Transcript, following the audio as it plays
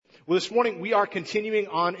Well, this morning we are continuing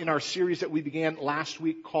on in our series that we began last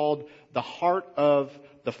week called The Heart of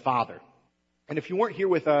the Father. And if you weren't here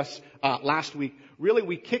with us last week, really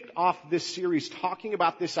we kicked off this series talking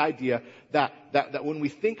about this idea that when we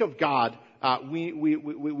think of God, we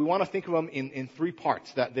want to think of Him in three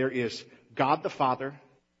parts. That there is God the Father,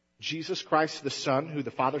 Jesus Christ the Son, who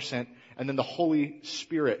the Father sent, and then the Holy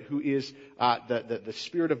Spirit, who is the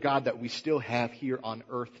Spirit of God that we still have here on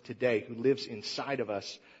earth today, who lives inside of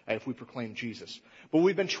us if we proclaim Jesus. But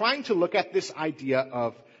we've been trying to look at this idea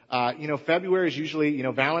of, February is usually,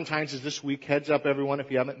 Valentine's is this week. Heads up, everyone,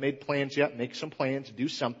 if you haven't made plans yet, make some plans, do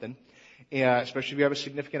something, especially if you have a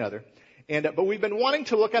significant other. But we've been wanting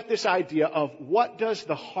to look at this idea of what does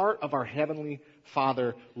the heart of our Heavenly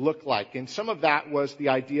Father look like? And some of that was the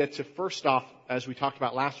idea to, first off, as we talked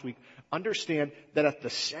about last week, understand that at the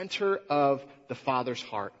center of the Father's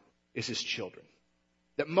heart is His children.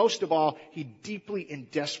 That most of all, He deeply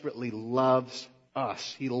and desperately loves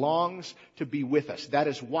us. He longs to be with us. That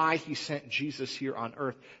is why He sent Jesus here on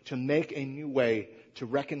earth, to make a new way to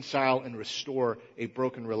reconcile and restore a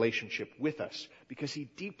broken relationship with us. Because He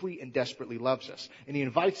deeply and desperately loves us. And He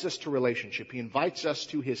invites us to relationship. He invites us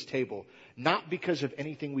to His table, not because of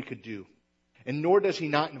anything we could do. And nor does He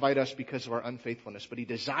not invite us because of our unfaithfulness, but He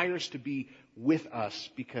desires to be with us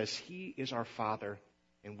because He is our Father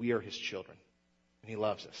and we are His children. And He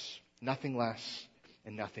loves us. Nothing less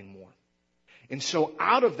and nothing more. And so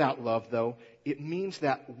out of that love, though, it means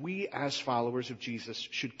that we as followers of Jesus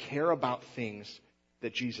should care about things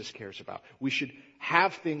that Jesus cares about. We should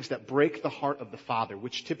have things that break the heart of the Father,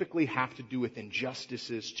 which typically have to do with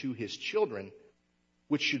injustices to His children,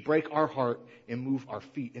 which should break our heart and move our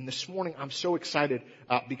feet. And this morning, I'm so excited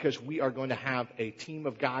because we are going to have a team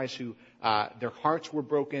of guys who their hearts were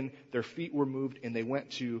broken, their feet were moved, and they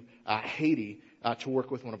went to Haiti to work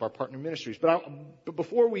with one of our partner ministries. But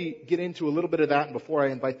before we get into a little bit of that, and before I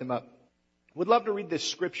invite them up, would love to read this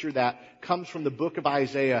scripture that comes from the book of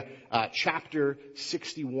Isaiah, chapter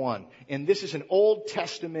 61. And this is an Old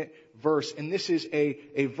Testament verse, and this is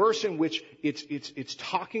a verse in which it's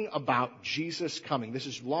talking about Jesus coming. This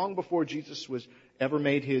is long before Jesus was ever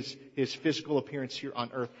made his physical appearance here on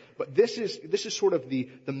earth. But this is sort of the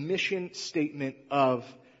mission statement of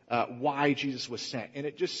why Jesus was sent. And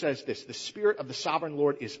it just says this: the Spirit of the Sovereign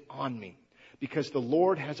Lord is on me, because the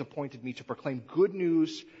Lord has appointed me to proclaim good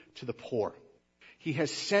news to the poor. He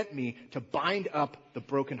has sent me to bind up the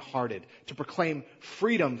brokenhearted, to proclaim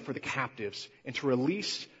freedom for the captives, and to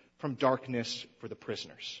release from darkness for the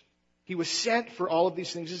prisoners. He was sent for all of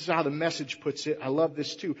these things. This is how the Message puts it. I love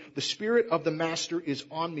this too. The Spirit of the Master is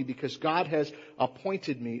on me because God has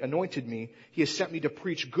anointed me. He has sent me to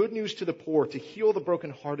preach good news to the poor, to heal the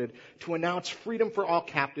brokenhearted, to announce freedom for all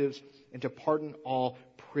captives, and to pardon all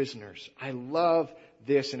prisoners. I love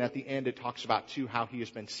this. And at the end, it talks about too how He has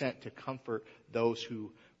been sent to comfort those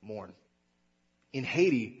who mourn. In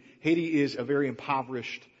Haiti is a very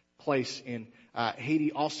impoverished place. In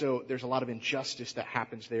Haiti also, there's a lot of injustice that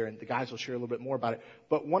happens there, and the guys will share a little bit more about it.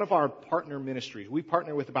 But one of our partner ministries, we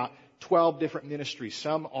partner with about 12 different ministries.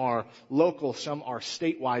 Some are local, some are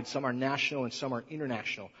statewide, some are national, and some are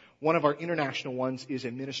international. One of our international ones is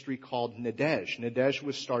a ministry called Nadej. Nadej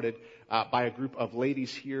was started by a group of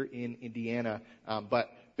ladies here in Indiana, but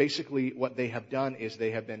basically what they have done is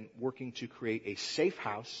they have been working to create a safe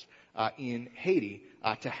house in Haiti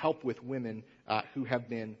to help with women who have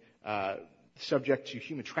been subject to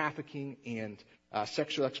human trafficking and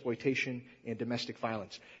sexual exploitation and domestic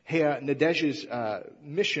violence. Nadej's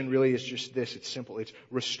mission really is just this. It's simple. It's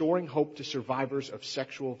restoring hope to survivors of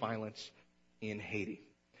sexual violence in Haiti.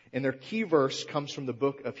 And their key verse comes from the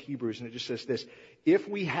book of Hebrews, and it just says this: if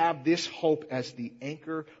we have this hope as the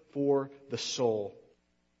anchor for the soul,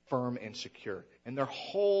 firm and secure. And their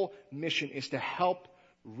whole mission is to help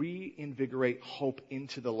reinvigorate hope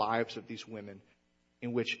into the lives of these women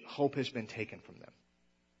in which hope has been taken from them.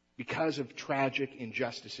 Because of tragic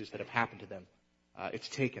injustices that have happened to them, it's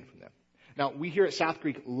taken from them. Now, we here at South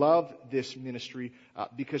Creek love this ministry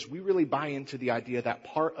because we really buy into the idea that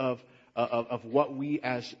part of what we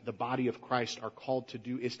as the body of Christ are called to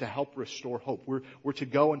do is to help restore hope. We're to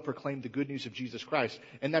go and proclaim the good news of Jesus Christ.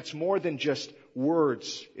 And that's more than just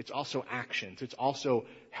words. It's also actions. It's also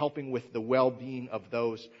helping with the well-being of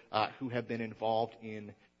those who have been involved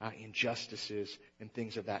in injustices and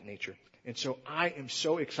things of that nature. And so I am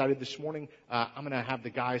so excited this morning. I'm going to have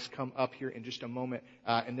the guys come up here in just a moment,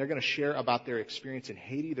 and they're going to share about their experience in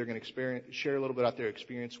Haiti. They're going to share a little bit about their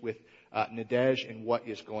experience with Nadej and what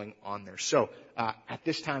is going on there. So at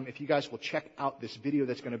this time, if you guys will check out this video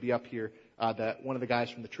that's going to be up here that one of the guys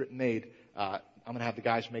from the trip made, I'm going to have the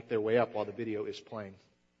guys make their way up while the video is playing.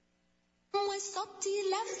 Moi sorti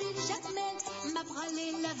la ville Jacmel, m'a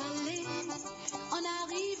brûlé la vallée. On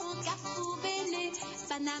arrive en Carrefour Béné,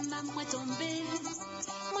 Panama moi tombé.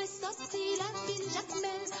 Moi sorti la ville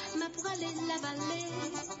Jacmel, m'a brûlé la vallée.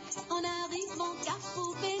 On arrive en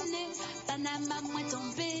Carrefour Béné, Panama moi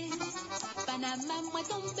tombé. Panama moi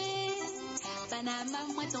tombé. Panama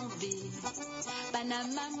moi tombé.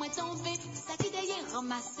 Panama moi tombé. Ça qui d'ailleurs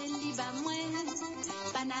ramassé l'IVA moi.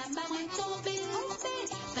 Panama moi tombé.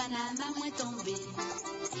 Panama moi tombé.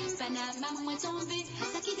 Panama moi tombé.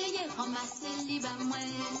 Ça qui d'ailleurs ramassé l'IVA moi.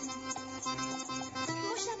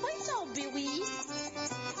 Mon chapeau est tombé, oui.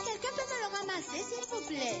 Quelqu'un peut me le ramasser, s'il vous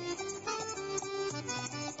plaît.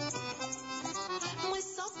 Moi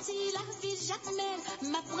sorti la ville Jacmel,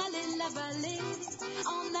 m'a brûlé la vallée.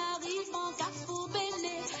 En arrivant Carrefour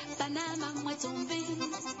Béné, Panama moi tombé.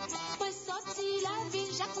 Moi sorti la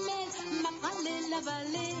ville Jacmel, m'a brûlé la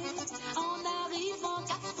vallée. En arrivant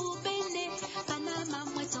Carrefour Béné, Panama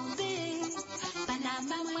moi tombé.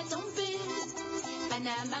 Panama moi tombé.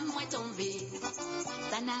 Panama moi tombé.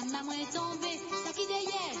 Panama moi tombé. Ça qui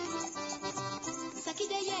derrière. Ça qui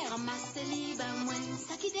derrière, ramassez l'IVA moi.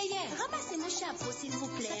 Ça qui derrière, ramassez mon chapeau s'il vous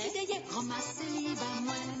plaît. Ça qui derrière, ramassez l'IVA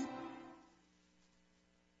moi.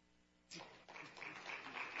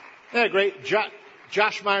 Yeah, great.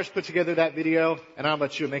 Josh Myers put together that video, and I don't know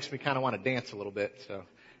about you, it makes me kind of want to dance a little bit. So,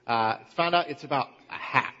 found out it's about a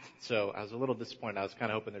hat. So I was a little disappointed. I was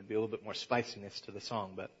kind of hoping there'd be a little bit more spiciness to the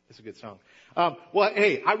song, but it's a good song. Well,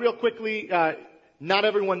 hey, I real quickly, not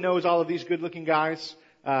everyone knows all of these good-looking guys,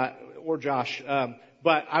 or Josh,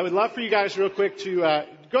 but I would love for you guys real quick to,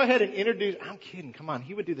 go ahead and introduce, I'm kidding, come on,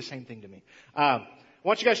 he would do the same thing to me. I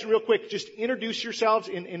want you guys to real quick just introduce yourselves,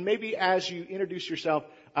 and maybe as you introduce yourself,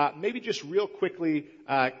 maybe just real quickly,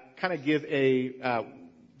 kind of give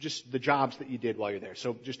just the jobs that you did while you're there.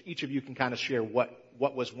 So just each of you can kind of share what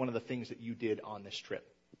was one of the things that you did on this trip.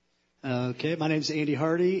 Okay, my name's Andy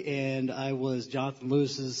Hardy, and I was Jonathan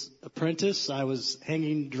Lewis's apprentice. I was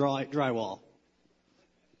hanging drywall.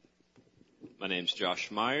 My name's Josh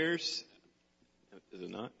Myers. Is it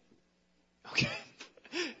not? Okay.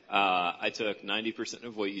 I took 90%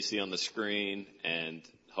 of what you see on the screen and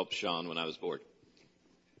helped Sean when I was bored.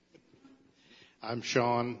 I'm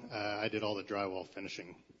Sean. I did all the drywall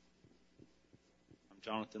finishing. I'm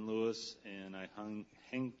Jonathan Lewis, and I hung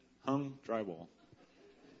drywall.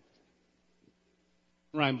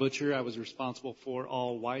 Ryan Butcher. I was responsible for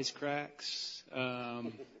all wisecracks,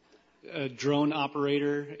 a drone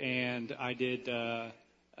operator, and I did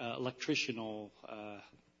electricianal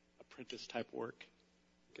apprentice type work.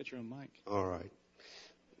 Get your own mic. All right.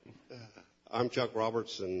 I'm Chuck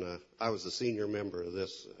Roberts, and I was the senior member of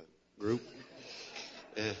this group.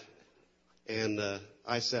 And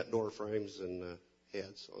I set door frames and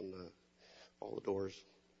heads on all the doors.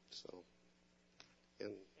 So,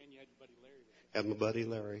 and you had your buddy Larry with you. Had my buddy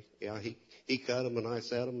Larry. Yeah, he cut them and I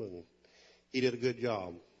set them, and he did a good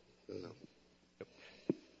job.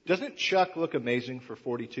 Doesn't Chuck look amazing for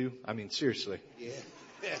 42? I mean, seriously. Yeah.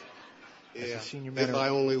 As Yeah. a senior If member. I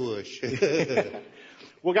only wish.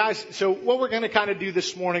 Well, guys, so what we're going to kind of do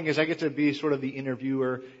this morning is I get to be sort of the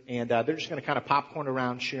interviewer, and they're just going to kind of popcorn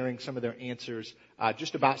around sharing some of their answers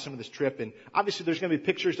just about some of this trip. And obviously there's going to be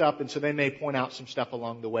pictures up, and so they may point out some stuff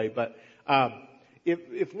along the way. But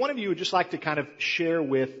if one of you would just like to kind of share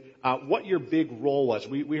with what your big role was.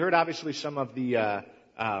 We heard obviously some of the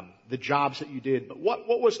jobs that you did, but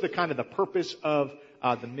what was the kind of the purpose of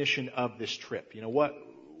the mission of this trip? You know,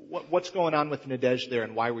 what's going on with Nadej there,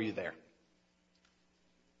 and why were you there?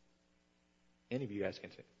 Any of you guys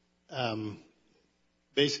can say.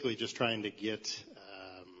 Basically just trying to get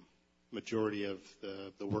majority of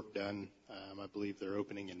the work done. I believe they're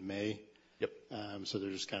opening in May. Yep. So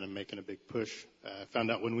they're just kind of making a big push.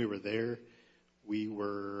 Found out when we were there, we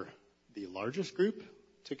were the largest group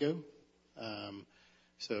to go.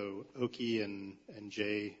 So Oki and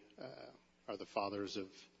Jay are the fathers of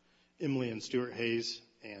Emily and Stuart Hayes,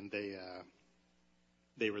 and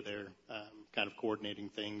they were there kind of coordinating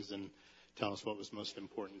things and telling us what was most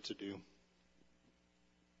important to do.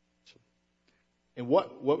 And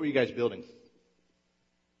what were you guys building?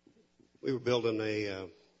 We were building a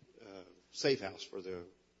safe house for the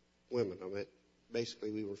women. I mean,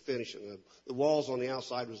 basically we were finishing. The walls on the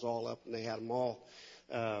outside was all up, and they had them all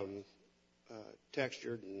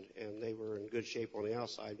textured, and they were in good shape on the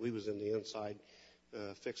outside. We was in the inside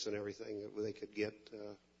fixing everything that they could get,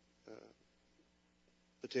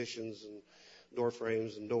 petitions and door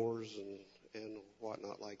frames and doors and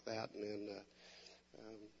whatnot like that. And then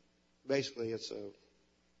basically it's a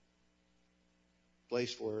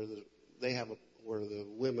place where they have a where the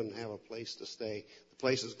women have a place to stay. The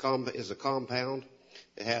place is a compound.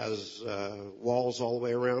 It has walls all the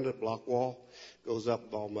way around it, block wall. Goes up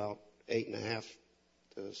about 8.5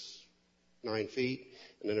 to 9 feet.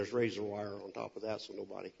 And then there's razor wire on top of that so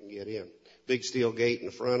nobody can get in. Big steel gate in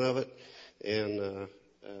the front of it. And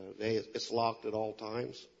it's locked at all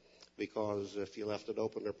times, because if you left it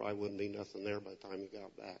open, there probably wouldn't be nothing there by the time you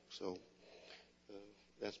got back. So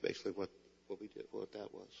that's basically what we did, what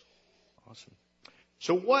that was. Awesome.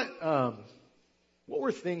 So what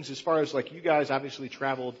were things, as far as, like, you guys obviously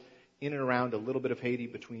traveled in and around a little bit of Haiti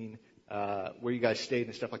between where you guys stayed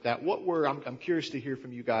and stuff like that. I'm curious to hear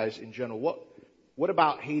from you guys in general. What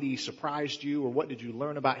about Haiti surprised you, or what did you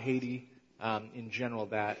learn about Haiti in general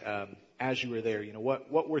that as you were there,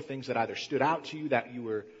 what were things that either stood out to you that you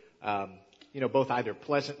were, both either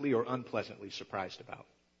pleasantly or unpleasantly surprised about?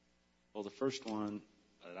 Well, the first one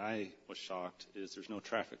that I was shocked is there's no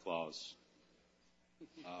traffic laws.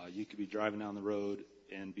 You could be driving down the road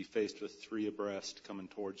and be faced with 3 abreast coming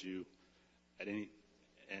towards you and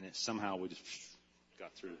somehow we just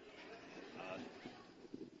got through.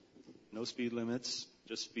 No speed limits,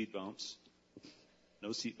 just speed bumps,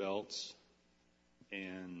 no seat belts,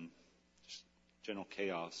 and just general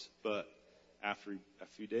chaos. But after a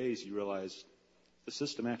few days, you realize the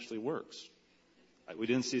system actually works. We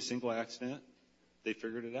didn't see a single accident. They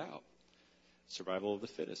figured it out. Survival of the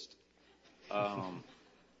fittest.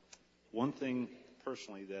 One thing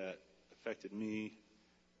personally that affected me,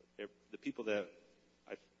 the people that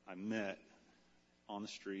I met on the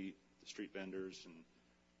street vendors and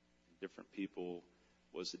different people,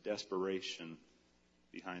 was the desperation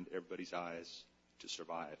behind everybody's eyes to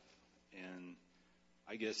survive. And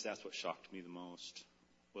I guess that's what shocked me the most,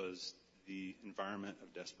 was the environment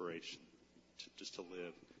of desperation, just to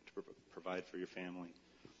live, to provide for your family.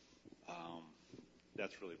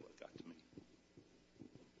 That's really what got to me.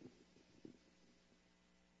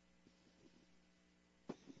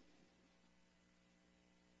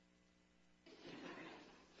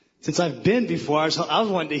 Since I've been before, I was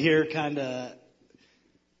wanting to hear kind of,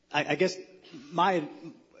 I guess my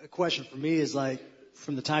question for me is, like,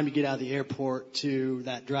 from the time you get out of the airport to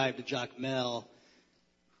that drive to Jacmel,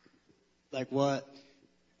 like what,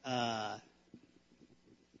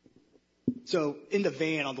 so in the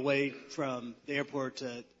van on the way from the airport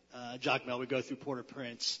to Jacmel, we go through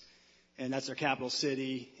Port-au-Prince, and that's our capital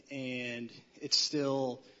city, and it's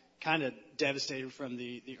still kind of devastated from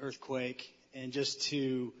the earthquake, and just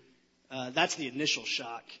to, that's the initial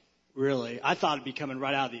shock, really. I thought it'd be coming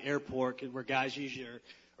right out of the airport, where guys usually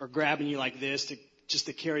are grabbing you like this just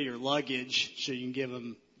to carry your luggage so you can give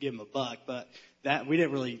them a buck. But that we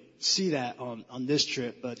didn't really see that on this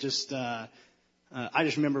trip. But just I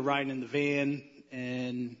just remember riding in the van,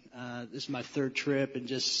 and this is my 3rd trip, and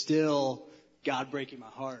just still God breaking my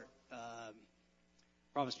heart.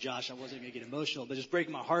 Promised Josh I wasn't going to get emotional, but just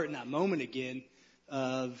breaking my heart in that moment again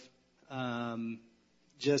of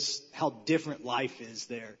just how different life is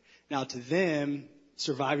there. Now, to them,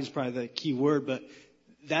 surviving is probably the key word, but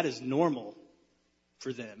that is normal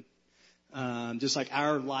for them. Just like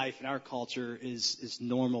our life and our culture is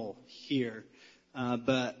normal here.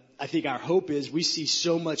 But I think our hope is we see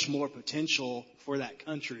so much more potential for that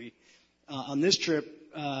country. On this trip,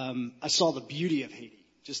 I saw the beauty of Haiti.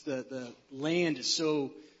 Just the land is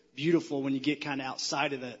so beautiful when you get kind of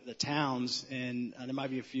outside of the towns, and there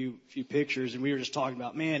might be a few pictures, and we were just talking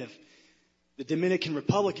about, man, if the Dominican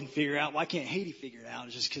Republic can figure it out, why can't Haiti figure it out?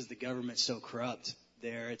 It's just because the government's so corrupt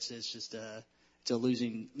there. It's just it's a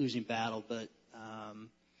losing battle. But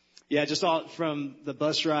yeah, just all from the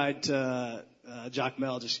bus ride to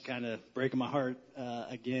Jacmel, just kind of breaking my heart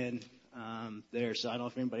again there. So I don't know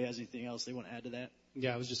if anybody has anything else they want to add to that.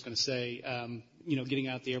 Yeah, I was just going to say, getting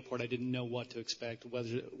out the airport, I didn't know what to expect,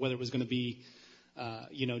 whether it was going to be,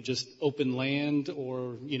 just open land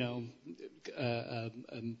or, a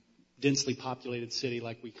densely populated city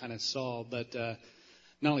like we kind of saw. But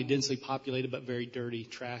not only densely populated, but very dirty,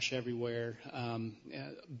 trash everywhere,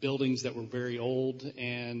 buildings that were very old,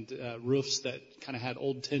 and roofs that kind of had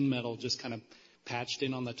old tin metal just kind of patched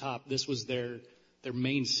in on the top. This was their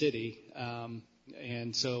main city,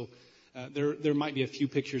 and so. There might be a few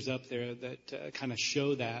pictures up there that kind of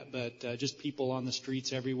show that, but just people on the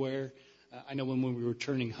streets everywhere. I know when we were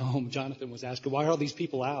returning home, Jonathan was asking, why are all these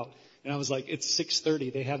people out? And I was like, it's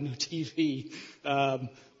 6:30. They have no TV.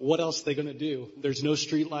 What else are they going to do? There's no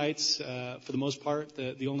street lights. For the most part,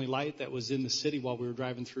 the only light that was in the city while we were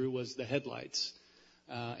driving through was the headlights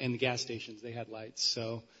and the gas stations. They had lights.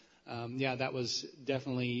 So, that was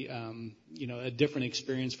definitely, a different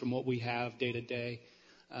experience from what we have day to day.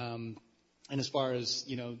 And as far as,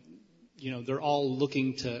 they're all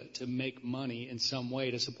looking to make money in some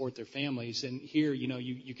way to support their families. And here,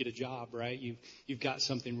 you get a job, right? You've got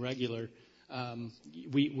something regular.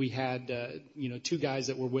 We had, two guys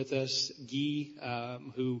that were with us, Guy,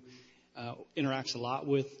 who interacts a lot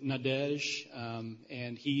with Nadej,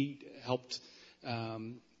 and he helped,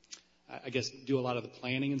 I guess, do a lot of the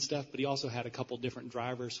planning and stuff, but he also had a couple different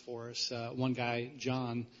drivers for us. One guy,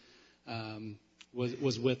 John,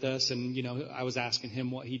 was with us, and, I was asking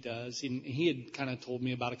him what he does. And he had kind of told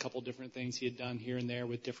me about a couple different things he had done here and there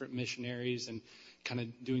with different missionaries and kind of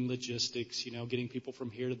doing logistics, getting people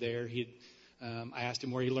from here to there. I asked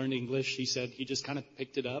him where he learned English. He said he just kind of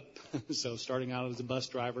picked it up. So starting out as a bus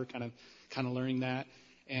driver, kind of learning that.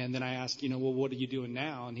 And then I asked, well, what are you doing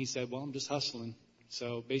now? And he said, well, I'm just hustling.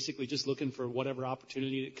 So basically just looking for whatever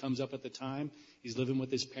opportunity that comes up at the time. He's living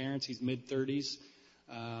with his parents. He's mid-30s.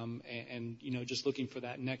 And just looking for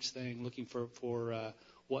that next thing, looking for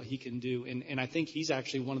what he can do. And I think he's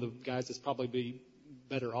actually one of the guys that's probably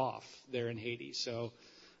better off there in Haiti. So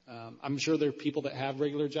I'm sure there are people that have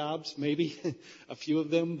regular jobs, maybe a few of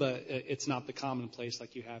them, but it's not the commonplace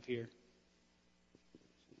like you have here.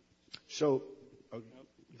 So,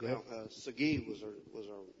 Segui was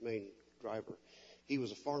our main driver. He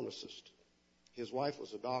was a pharmacist. His wife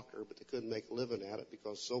was a doctor, but they couldn't make a living at it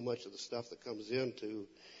because so much of the stuff that comes into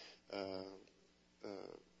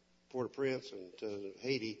Port-au-Prince and to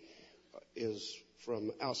Haiti is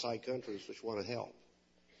from outside countries which want to help.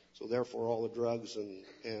 So therefore, all the drugs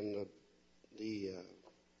and the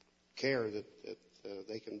care that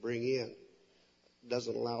they can bring in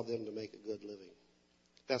doesn't allow them to make a good living.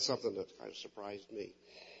 That's something that kind of surprised me.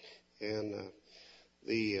 And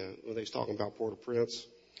when they was talking about Port-au-Prince,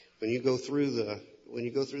 when you go through the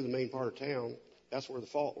main part of town, that's where the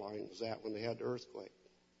fault line was at when they had the earthquake.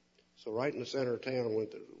 So right in the center of town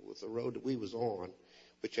with the road that we was on,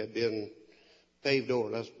 which had been paved over.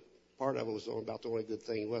 That's part of it was about the only good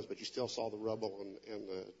thing it was, but you still saw the rubble and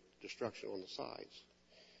the destruction on the sides.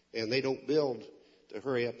 And they don't build to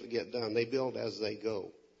hurry up to get done. They build as they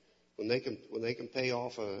go. When they can pay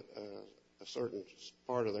off a certain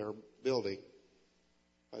part of their building,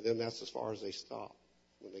 by then that's as far as they stop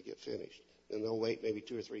when they get finished. Then they'll wait maybe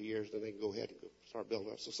 2 or 3 years, then they can go ahead and start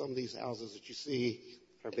building up. So some of these houses that you see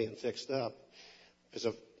are being fixed up as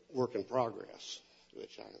a work in progress,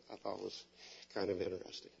 which I thought was kind of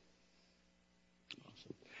interesting.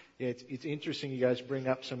 Awesome. Yeah, it's interesting you guys bring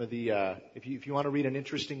up some of the, if you want to read an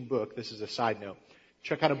interesting book, this is a side note,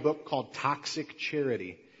 check out a book called Toxic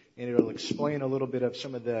Charity, and it'll explain a little bit of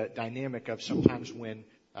some of the dynamic of sometimes when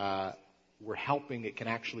we're helping, it can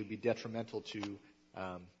actually be detrimental to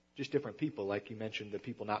just different people. Like you mentioned, the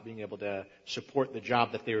people not being able to support the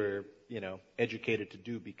job that they were, educated to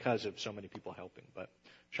do because of so many people helping. But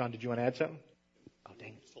Sean, did you want to add something? Oh, dang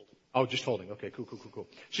it. Oh, just holding. Okay, cool.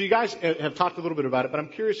 So you guys have talked a little bit about it, but I'm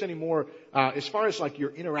curious anymore, as far as like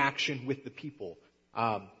your interaction with the people,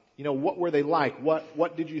 what were they like?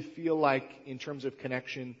 What did you feel like in terms of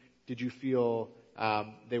connection? Did you feel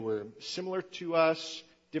they were similar to us,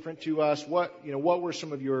 different to us? What were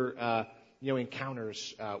some of your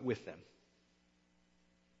encounters with them?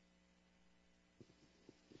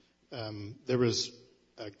 There was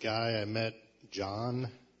a guy I met, John,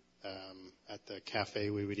 at the cafe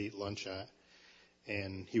we would eat lunch at,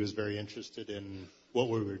 and he was very interested in what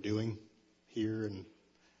we were doing here, and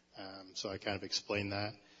so I kind of explained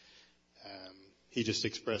that. He just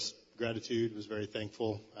expressed gratitude, was very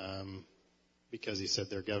thankful, because he said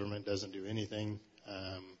their government doesn't do anything,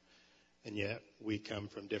 and yet we come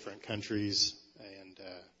from different countries and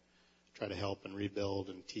try to help and rebuild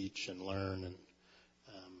and teach and learn and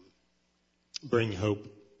bring hope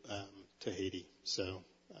to Haiti. So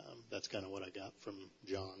that's kind of what I got from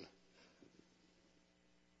John.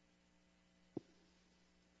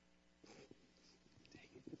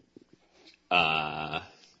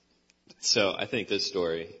 So I think this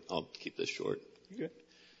story, I'll keep this short. Okay.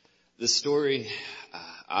 This story,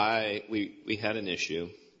 we had an issue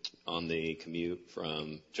on the commute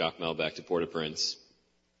from Jacmel back to Port-au-Prince,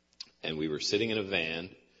 and we were sitting in a van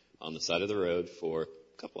on the side of the road for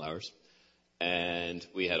a couple hours, and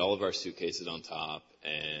we had all of our suitcases on top,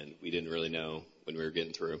 and we didn't really know when we were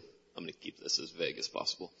getting through. I'm going to keep this as vague as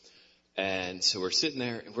possible. And so we're sitting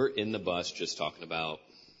there, and we're in the bus just talking about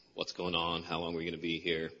what's going on, how long we're going to be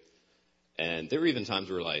here. And there were even times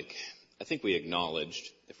where, like, I think we acknowledged,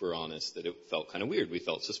 if we're honest, that it felt kind of weird. We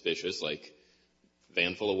felt suspicious, like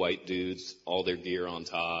van full of white dudes, all their gear on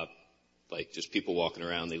top, like just people walking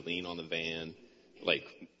around, they lean on the van, like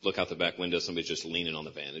look out the back window, somebody's just leaning on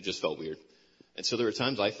the van. It just felt weird. And so there were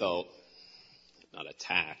times I felt not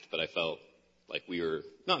attacked, but I felt Like we were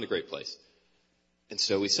not in a great place. And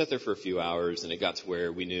so we sat there for a few hours, and it got to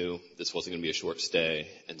where we knew this wasn't going to be a short stay.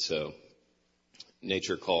 And so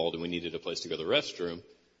nature called, and we needed a place to go to the restroom.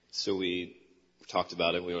 So we talked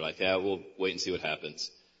about it. We were like, yeah, we'll wait and see what happens.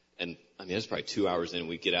 And I mean, it's probably 2 hours in.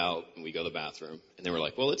 We get out and we go to the bathroom. And they were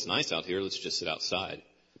like, well, it's nice out here. Let's just sit outside.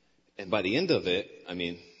 And by the end of it, I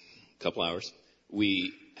mean, a couple hours,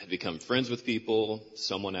 we had become friends with people.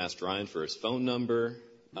 Someone asked Ryan for his phone number.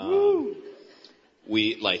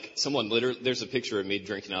 There's a picture of me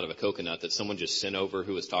drinking out of a coconut that someone just sent over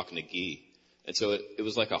who was talking to Guy. And so it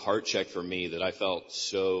was like a heart check for me that I felt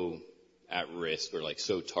so at risk or like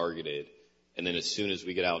so targeted. And then as soon as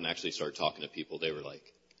we get out and actually start talking to people, they were like,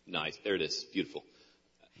 nice. There it is. Beautiful.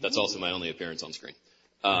 That's also my only appearance on screen.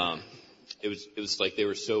 It was like they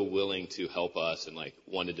were so willing to help us and like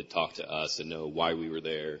wanted to talk to us and know why we were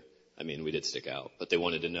there. I mean, we did stick out, but they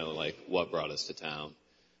wanted to know like what brought us to town.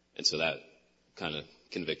 And so that kind of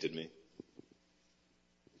convicted me.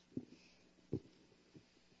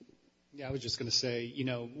 Yeah, I was just going to say,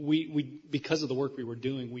 we because of the work we were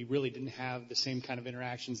doing, we really didn't have the same kind of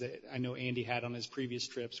interactions that I know Andy had on his previous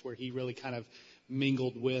trips, where he really kind of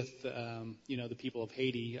mingled with, the people of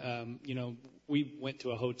Haiti. We went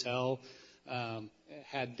to a hotel,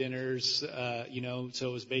 had dinners, so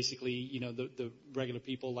it was basically, the regular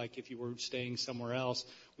people, like if you were staying somewhere else,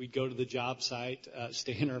 we'd go to the job site,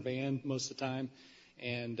 stay in our van most of the time.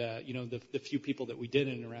 And, the few people that we did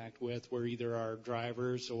interact with were either our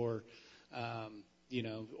drivers or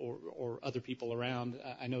other people around.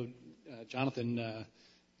 I know Jonathan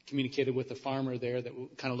communicated with the farmer there that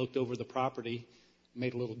kind of looked over the property,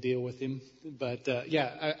 made a little deal with him. But,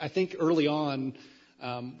 I think early on,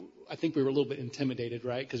 I think we were a little bit intimidated,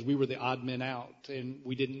 right? Because we were the odd men out, and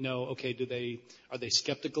we didn't know, okay, are they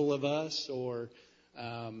skeptical of us or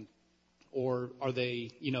are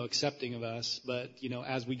they, accepting of us? But,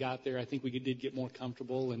 as we got there, I think we did get more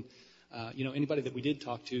comfortable. And, anybody that we did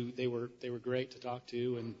talk to, they were great to talk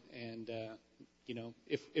to. And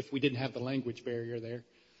if we didn't have the language barrier there.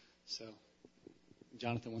 So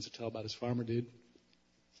Jonathan wants to tell about his farmer dude.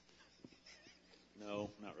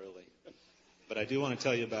 No, not really. But I do want to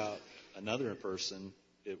tell you about another person.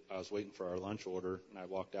 I was waiting for our lunch order, and I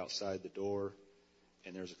walked outside the door,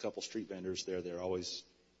 and there's a couple street vendors there. They're always,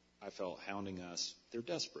 I felt, hounding us. They're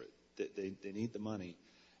desperate. They need the money.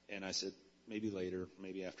 And I said, maybe later,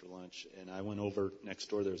 maybe after lunch. And I went over next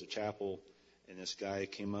door. There was a chapel, and this guy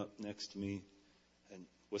came up next to me and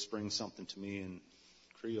whispering something to me in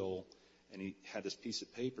Creole, and he had this piece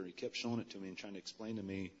of paper. He kept showing it to me and trying to explain to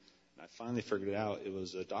me. And I finally figured it out. It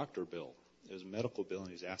was a doctor bill. It was a medical bill, and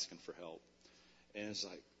he was asking for help. And it's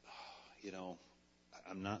like,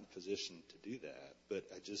 I'm not in a position to do that. But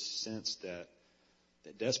I just sensed that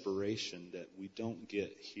desperation that we don't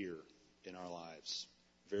get here in our lives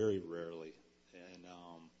very rarely. And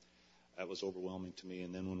that was overwhelming to me.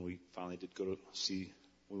 And then when we finally did go to see,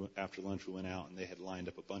 after lunch we went out, and they had lined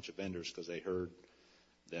up a bunch of vendors because they heard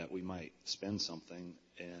that we might spend something.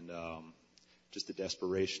 And just the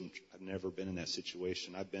desperation. I've never been in that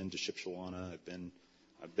situation. I've been to Shipshawana.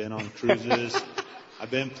 I've been on cruises. I've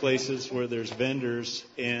been places where there's vendors,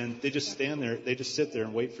 and they just stand there. They just sit there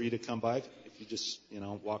and wait for you to come by. If you just,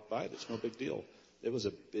 walk by, it's no big deal. It was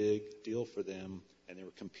a big deal for them, and they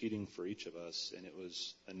were competing for each of us, and it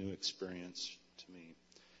was a new experience to me.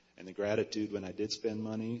 And the gratitude when I did spend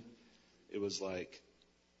money, it was like,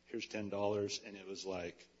 here's $10, and it was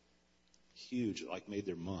like huge, like made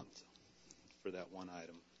their month for that one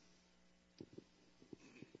item.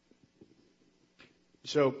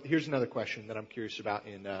 So here's another question that I'm curious about.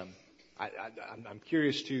 I'm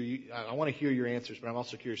curious I want to hear your answers, but I'm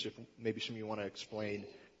also curious if maybe some of you want to explain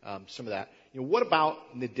some of that. What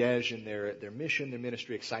about Nadej and their mission, their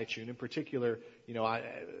ministry excites you? And in particular,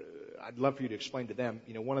 I'd love for you to explain to them,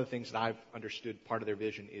 one of the things that I've understood part of their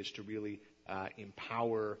vision is to really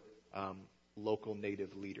empower local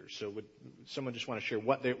Native leaders. So would someone just want to share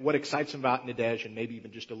what excites them about Nadej and maybe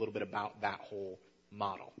even just a little bit about that whole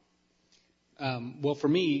model? Well, for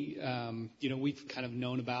me, we've kind of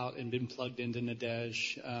known about and been plugged into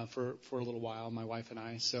Nadej for a little while, my wife and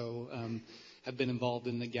I. So have been involved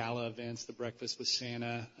in the gala events, the breakfast with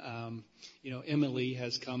Santa. Emily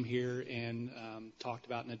has come here and talked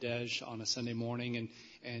about Nadej on a Sunday morning, and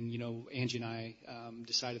Angie and I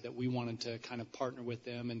decided that we wanted to kind of partner with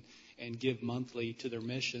them and give monthly to their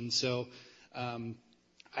mission. So I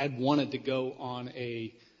had wanted to go on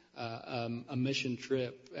a mission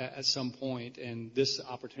trip at some point, and this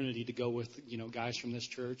opportunity to go with guys from this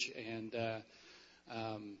church and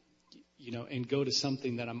and go to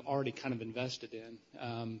something that I'm already kind of invested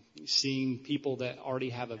in. Seeing people that already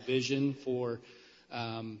have a vision for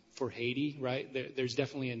Haiti, right? There's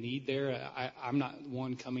definitely a need there. I'm not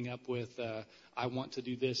one coming up with, I want to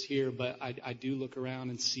do this here, but I do look around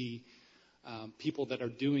and see people that are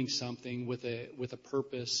doing something with a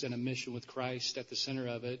purpose and a mission with Christ at the center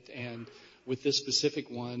of it. And with this specific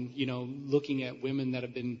one, looking at women that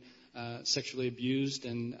have been sexually abused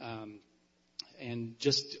and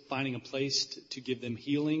just finding a place to give them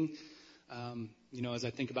healing. As I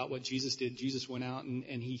think about what Jesus did, Jesus went out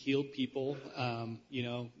and he healed people,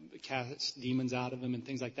 cast demons out of them and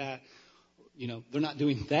things like that. They're not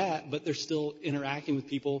doing that, but they're still interacting with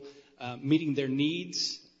people, meeting their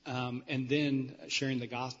needs, and then sharing the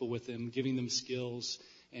gospel with them, giving them skills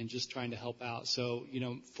and just trying to help out. So,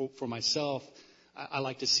 for myself, I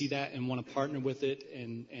like to see that and want to partner with it.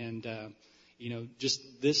 And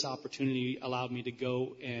just this opportunity allowed me to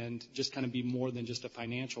go and just kind of be more than just a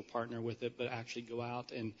financial partner with it, but actually go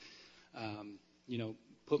out and,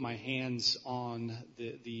 put my hands on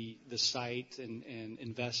the site and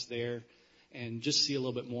invest there and just see a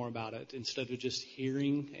little bit more about it instead of just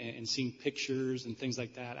hearing and seeing pictures and things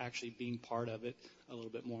like that, actually being part of it a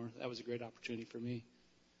little bit more. That was a great opportunity for me.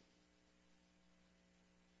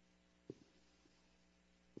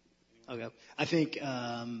 Okay. I think,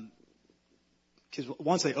 because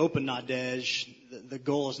once they open Nadej, the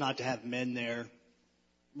goal is not to have men there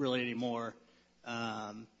really anymore.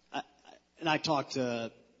 And I talked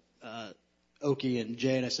to Oki and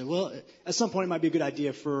Jay, and I said, well, at some point it might be a good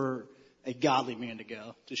idea for a godly man to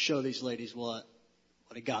go, to show these ladies what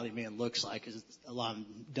a godly man looks like, because a lot of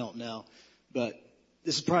them don't know. But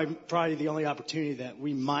this is probably the only opportunity that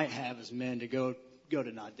we might have as men to go to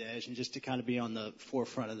Nadej, and just to kind of be on the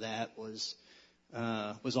forefront of that was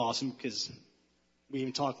awesome, because we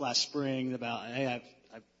even talked last spring about, hey,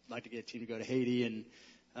 I'd like to get a team to go to Haiti, and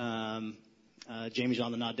Jamie's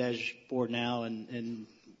on the Nadej board now, and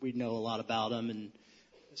we know a lot about him, and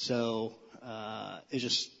so it's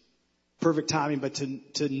just perfect timing. But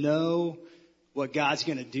to know what God's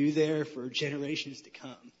going to do there for generations to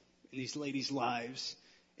come in these ladies' lives,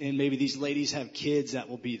 and maybe these ladies have kids that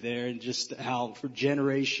will be there, and just how for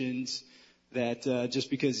generations that just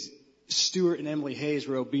because Stuart and Emily Hayes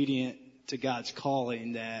were obedient to God's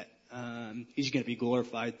calling, that He's going to be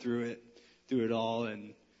glorified through it all.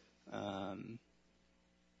 And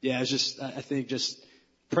it's just, I think just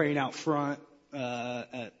praying out front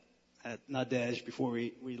at Nadej before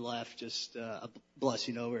we left, just a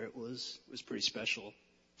blessing over it was pretty special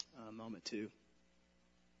moment too.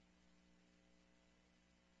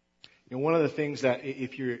 One of the things that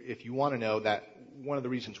if you want to know, that one of the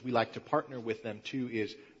reasons we like to partner with them too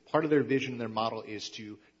is part of their vision, their model is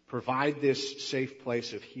to provide this safe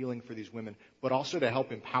place of healing for these women, but also to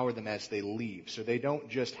help empower them as they leave. So they don't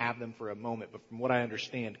just have them for a moment, but from what I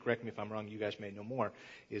understand, correct me if I'm wrong, you guys may know more,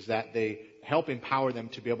 is that they help empower them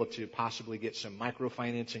to be able to possibly get some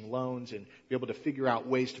microfinancing loans and be able to figure out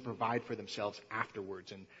ways to provide for themselves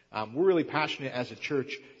afterwards. And we're really passionate as a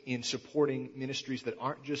church in supporting ministries that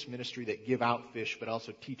aren't just ministry that give out fish, but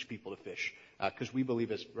also teach people to fish. Because we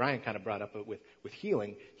believe, as Ryan kind of brought up with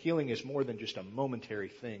healing is more than just a momentary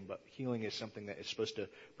thing, but healing is something that is supposed to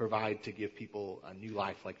provide to give people a new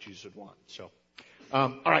life like Jesus would want. So,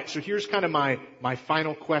 all right, so here's kind of my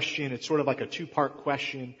final question. It's sort of like a two-part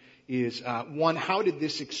question. Is one, how did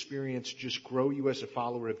this experience just grow you as a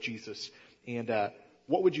follower of Jesus? And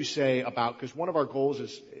what would you say about, because one of our goals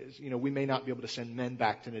is we may not be able to send men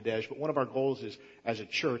back to Nadej, but one of our goals is, as a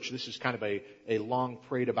church, this is kind of a long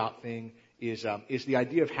prayed about thing, is the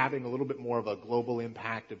idea of having a little bit more of a global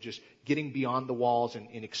impact, of just getting beyond the walls and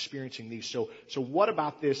experiencing these. So what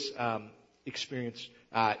about this experience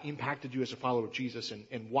impacted you as a follower of Jesus,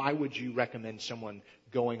 and why would you recommend someone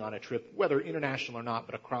going on a trip, whether international or not,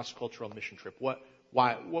 but a cross-cultural mission trip? What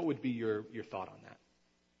would be your thought on that?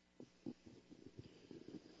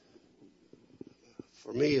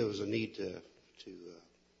 For me, it was a need to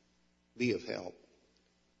be of help.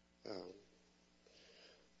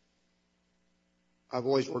 I've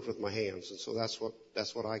always worked with my hands, and so that's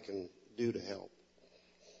what I can do to help.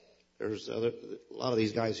 There's a lot of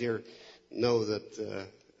these guys here know that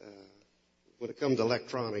when it comes to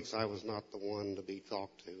electronics, I was not the one to be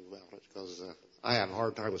talked to about it, because I have a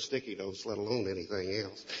hard time with sticky notes, let alone anything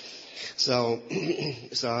else. So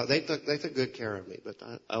they took good care of me. But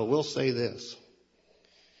I will say this,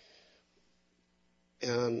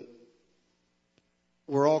 and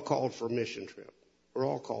we're all called for a mission trip. We're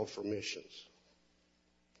all called for missions.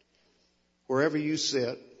 Wherever you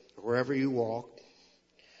sit, wherever you walk,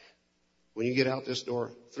 when you get out this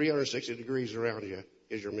door, 360 degrees around you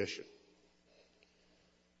is your mission.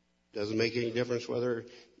 Doesn't make any difference whether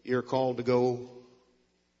you're called to go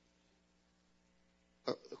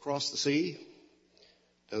across the sea.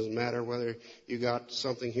 Doesn't matter whether you got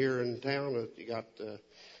something here in town, or you got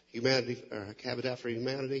humanity, Habitat for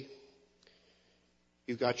Humanity.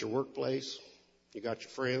 You've got your workplace. You got your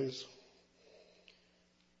friends.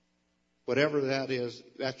 Whatever that is,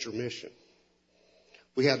 that's your mission.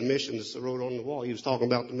 We had a mission that's wrote on the wall. He was talking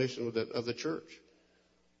about the mission of the church.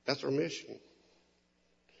 That's our mission.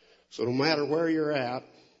 So no matter where you're at,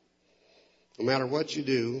 no matter what you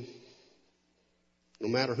do, no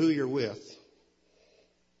matter who you're with,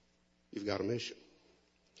 you've got a mission.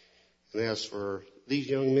 And as for these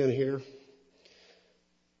young men here,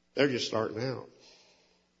 they're just starting out.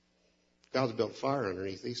 God's built fire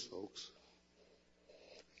underneath these folks.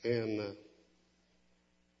 And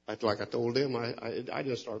like I told them, I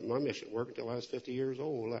didn't start my mission work until I was 50 years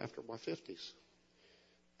old, after my 50s.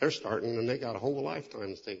 They're starting, and they got a whole lifetime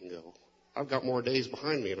that they can go. I've got more days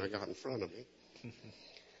behind me than I got in front of me.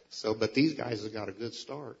 But these guys have got a good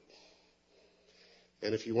start.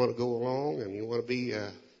 And if you want to go along and you want to be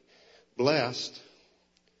blessed,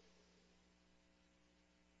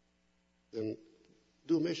 then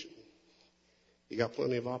do a mission. You got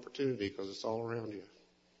plenty of opportunity because it's all around you.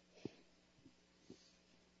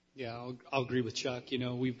 Yeah, I'll agree with Chuck. You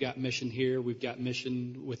know, we've got mission here, we've got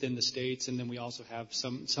mission within the states, and then we also have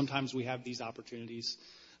sometimes we have these opportunities.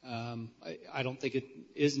 I don't think it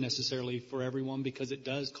is necessarily for everyone because it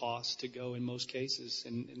does cost to go in most cases,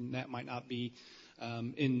 and that might not be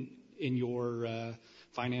in your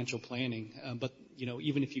financial planning. But, you know,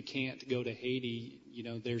 even if you can't go to Haiti, you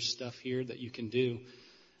know, there's stuff here that you can do.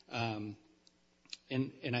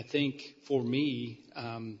 And I think for me,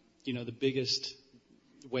 you know, the biggest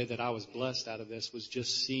way that I was blessed out of this was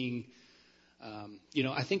just seeing, you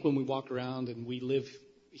know, I think when we walk around and we live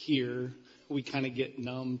here, we kind of get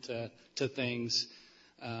numb to things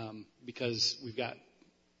because we've got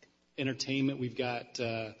entertainment, we've got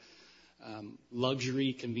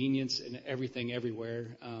luxury, convenience, and everything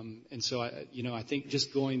everywhere. And so, I think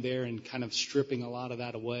just going there and kind of stripping a lot of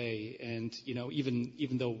that away, and, you know,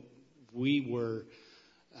 even though we were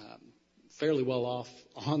fairly well off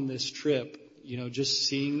on this trip, you know, just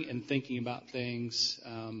seeing and thinking about things,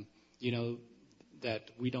 you know, that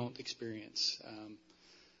we don't experience.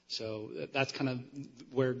 So that's kind of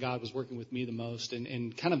where God was working with me the most,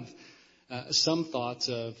 and kind of some thoughts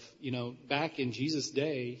of, you know, back in Jesus'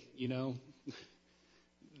 day, you know,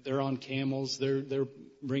 they're on camels, they're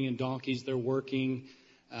bringing donkeys, they're working,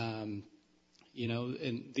 you know,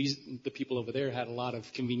 and the people over there had a lot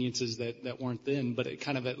of conveniences that weren't then, but it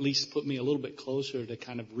kind of at least put me a little bit closer to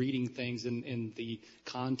kind of reading things in the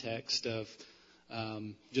context of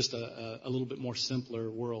just a little bit more simpler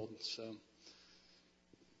world. So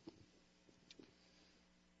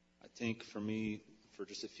I think for me, for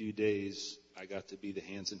just a few days, I got to be the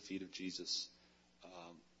hands and feet of Jesus.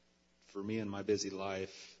 For me in my busy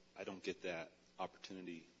life, I don't get that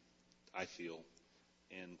opportunity, I feel.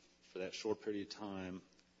 And for that short period of time,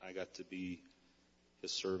 I got to be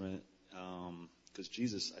his servant. Because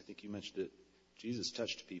Jesus, I think you mentioned it, Jesus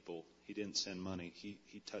touched people. He didn't send money.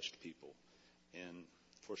 He touched people. And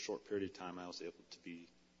for a short period of time, I was able to be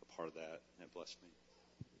a part of that, and it blessed me.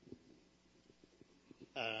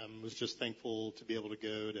 Was just thankful to be able to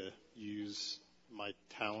go to use my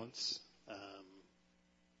talents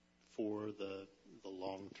for the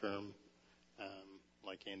long term.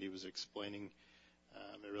 Like Andy was explaining,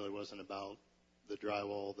 it really wasn't about the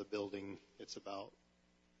drywall, the building. It's about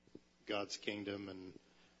God's kingdom and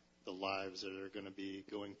the lives that are going to be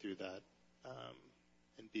going through that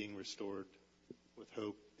and being restored with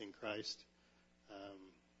hope in Christ.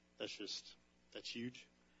 That's huge.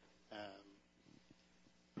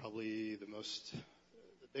 Probably the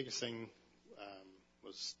biggest thing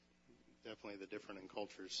was definitely the different in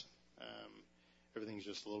cultures. Everything's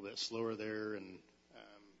just a little bit slower there, and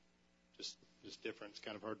just different. It's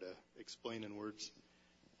kind of hard to explain in words,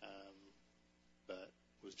 but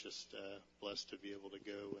was just blessed to be able to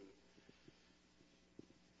go and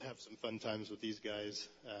have some fun times with these guys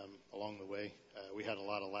along the way. We had a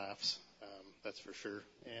lot of laughs, that's for sure,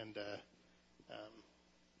 and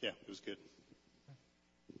it was good.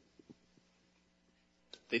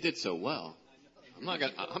 They did so well. I'm not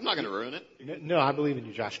gonna ruin it. No, I believe in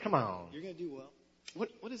you, Josh. Come on. You're going to do well.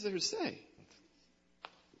 What is there to say?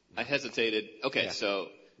 I hesitated. Okay, so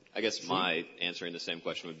I guess my answering the same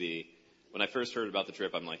question would be, when I first heard about the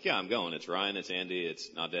trip, I'm like, yeah, I'm going. It's Ryan, it's Andy, it's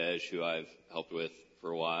Nadej, who I've helped with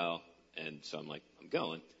for a while. And so I'm like, I'm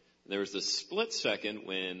going. And there was this split second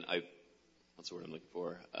when I what's the word I'm looking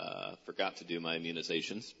for? Forgot to do my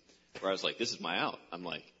immunizations, where I was like, this is my out. I'm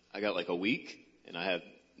like, I got like a week and I have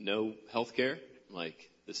no health care. I'm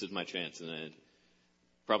like, this is my chance. And then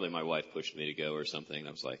probably my wife pushed me to go or something.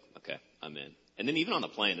 I was like, okay, I'm in. And then even on the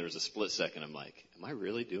plane, there was a split second. I'm like, am I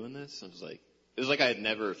really doing this? I was like, it was like I had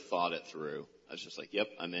never thought it through. I was just like, yep,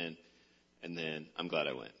 I'm in. And then I'm glad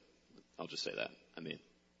I went. I'll just say that. I'm in.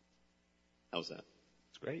 How was that?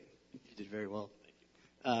 It's great. You did very well.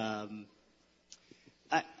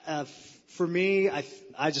 For me, I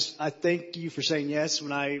thank you for saying yes.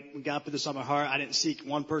 When God put this on my heart, I didn't seek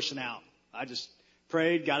one person out. I just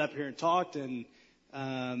prayed, got up here and talked, and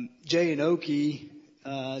Jay and Oki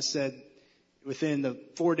said within the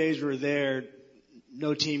 4 days we were there,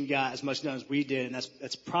 no team got as much done as we did, and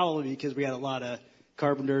that's probably because we had a lot of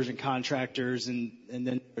carpenters and contractors, and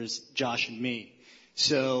then there's Josh and me.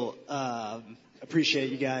 So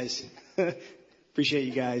appreciate you guys. Appreciate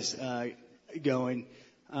you guys going.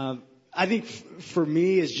 I think for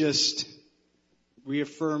me is just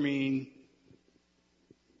reaffirming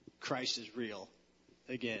Christ is real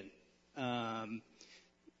again.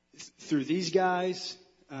 Through these guys,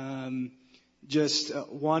 just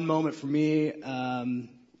one moment for me.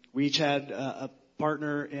 We each had a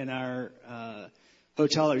partner in our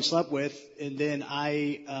hotel that we slept with, and then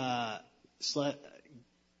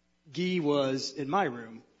Guy was in my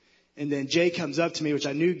room. And then Jay comes up to me, which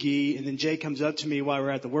I knew Guy, and then Jay comes up to me while we're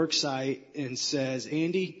at the work site and says,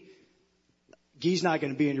 Andy, Guy's not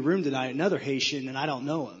going to be in your room tonight, another Haitian, and I don't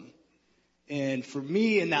know him. And for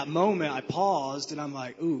me, in that moment, I paused, and I'm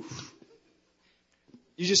like, ooh.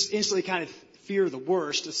 You just instantly kind of fear the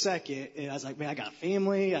worst a second, and I was like, man, I got a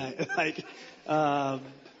family.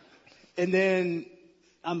 And then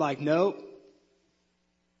I'm like, nope.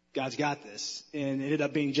 God's got this. And it ended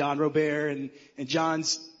up being John Robert, and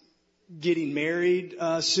John's getting married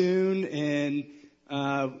soon, and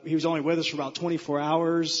he was only with us for about 24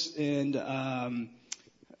 hours. And can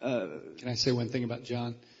I say one thing about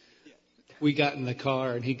John? We got in the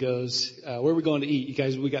car, and he goes, where are we going to eat? You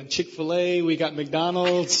guys, we got Chick-fil-A, we got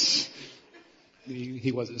McDonald's.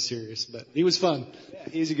 He wasn't serious, but he was fun. Yeah,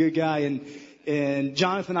 he's a good guy. And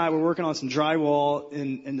Jonathan and I were working on some drywall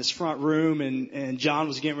in this front room, and John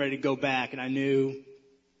was getting ready to go back, and I knew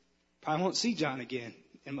probably won't see John again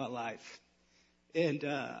in my life. And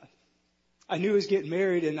I knew he was getting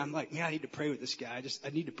married, and I'm like, man, I need to pray with this guy. I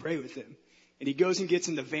need to pray with him. And he goes and gets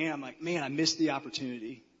in the van. I'm like, man, I missed the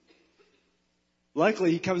opportunity.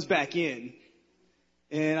 Luckily, he comes back in.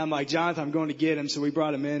 And I'm like, Jonathan, I'm going to get him. So we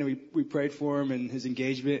brought him in, and we prayed for him and his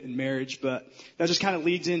engagement and marriage. But that just kind of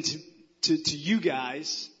leads into to you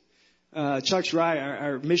guys. Chuck's right.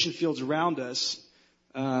 Our mission field's around us.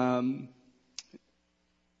 But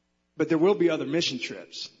there will be other mission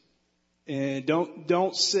trips. And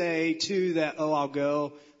don't say too that, oh, I'll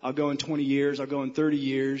go in 20 years, I'll go in 30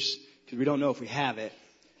 years, because we don't know if we have it.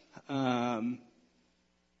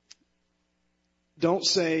 Don't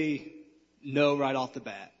say no right off the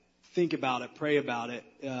bat. Think about it, pray about it.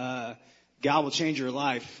 God will change your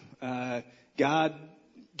life. God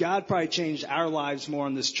probably changed our lives more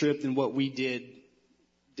on this trip than what we did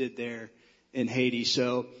there in Haiti.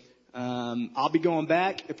 So I'll be going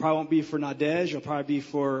back. It probably won't be for Nadej. It'll probably be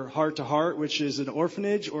for Heart to Heart, which is an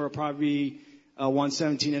orphanage, or it'll probably be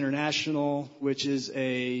 117 International, which is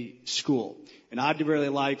a school. And I'd really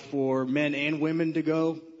like for men and women to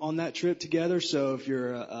go on that trip together. So if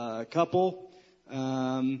you're a couple,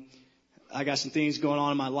 I got some things going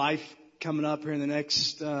on in my life coming up here in the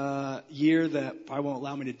next year that probably won't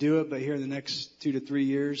allow me to do it, but here in the next 2 to 3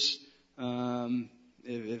 years,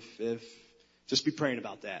 if just be praying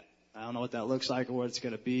about that. I don't know what that looks like or what it's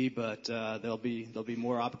going to be, but there'll be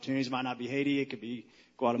more opportunities. It might not be Haiti, it could be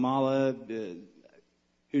Guatemala,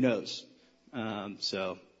 who knows?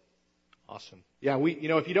 So awesome. Yeah,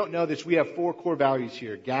 if you don't know this, we have 4 core values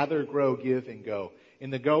here: gather, grow, give, and go.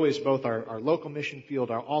 And the go is both our local mission field,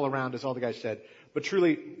 our all around, as all the guys said. But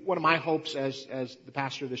truly, one of my hopes as the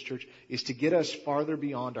pastor of this church is to get us farther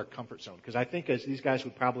beyond our comfort zone. Because I think, as these guys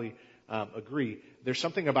would probably agree, there's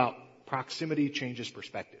something about proximity changes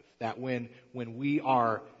perspective. That when we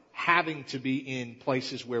are having to be in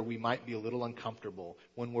places where we might be a little uncomfortable,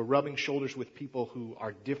 when we're rubbing shoulders with people who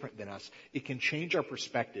are different than us, it can change our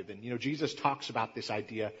perspective. And, Jesus talks about this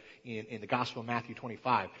idea in the Gospel of Matthew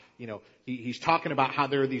 25. He's talking about how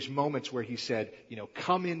there are these moments where he said,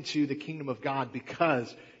 come into the kingdom of God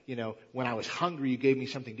because, when I was hungry, you gave me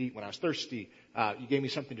something to eat. When I was thirsty, you gave me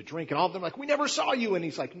something to drink. And all of them are like, we never saw you. And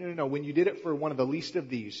he's like, no. When you did it for one of the least of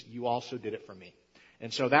these, you also did it for me.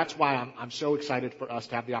 And so that's why I'm so excited for us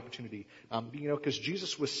to have the opportunity, because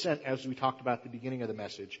Jesus was sent, as we talked about at the beginning of the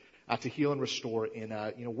message, to heal and restore. And,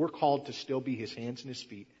 we're called to still be his hands and his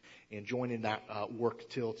feet and join in that work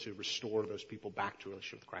to restore those people back to a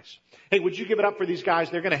relationship with Christ. Hey, would you give it up for these guys?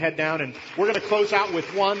 They're going to head down, and we're going to close out with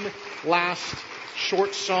one last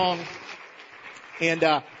short song. And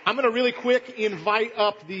I'm going to really quick invite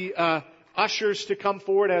up the ushers to come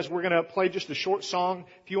forward as we're going to play just a short song.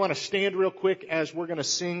 If you want to stand real quick as we're going to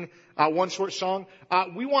sing one short song.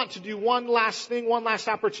 We want to do one last thing, one last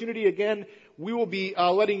opportunity. Again, we will be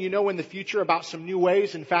letting you know in the future about some new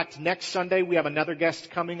ways. In fact, next Sunday we have another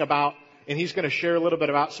guest coming and he's going to share a little bit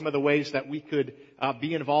about some of the ways that we could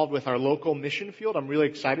be involved with our local mission field. I'm really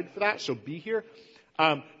excited for that, so be here.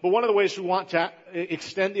 But one of the ways we want to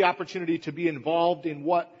extend the opportunity to be involved in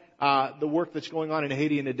what the work that's going on in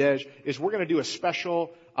Haiti and Nadege is we're going to do a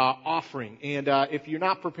special offering. And if you're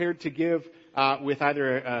not prepared to give with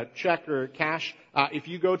either a check or cash, if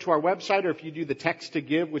you go to our website or if you do the text to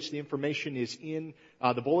give, which the information is in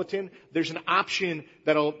the bulletin, there's an option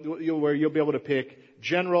where you'll be able to pick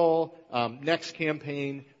general, next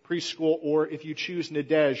campaign, preschool, or if you choose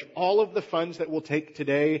Nadege, all of the funds that we'll take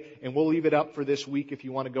today, and we'll leave it up for this week if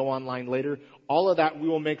you want to go online later, all of that we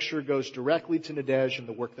will make sure goes directly to Nadege and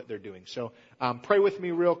the work that they're doing. So pray with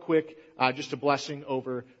me real quick, just a blessing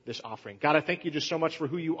over this offering. God, I thank you just so much for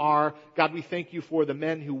who you are. God, we thank you for the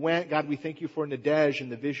men who went. God, we thank you for Nadege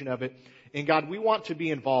and the vision of it. And God, we want to be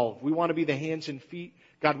involved. We want to be the hands and feet.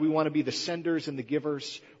 God, we want to be the senders and the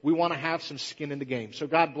givers. We want to have some skin in the game. So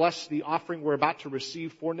God, bless the offering we're about to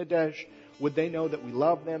receive for Nadege. Would they know that we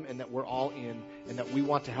love them and that we're all in and that we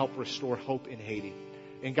want to help restore hope in Haiti.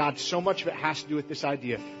 And God, so much of it has to do with this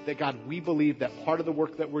idea that God, we believe that part of the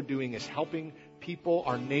work that we're doing is helping people,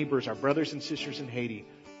 our neighbors, our brothers and sisters in Haiti,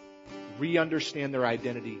 re-understand their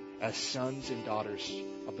identity as sons and daughters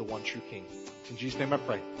of the one true King. In Jesus' name I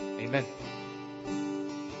pray. Amen.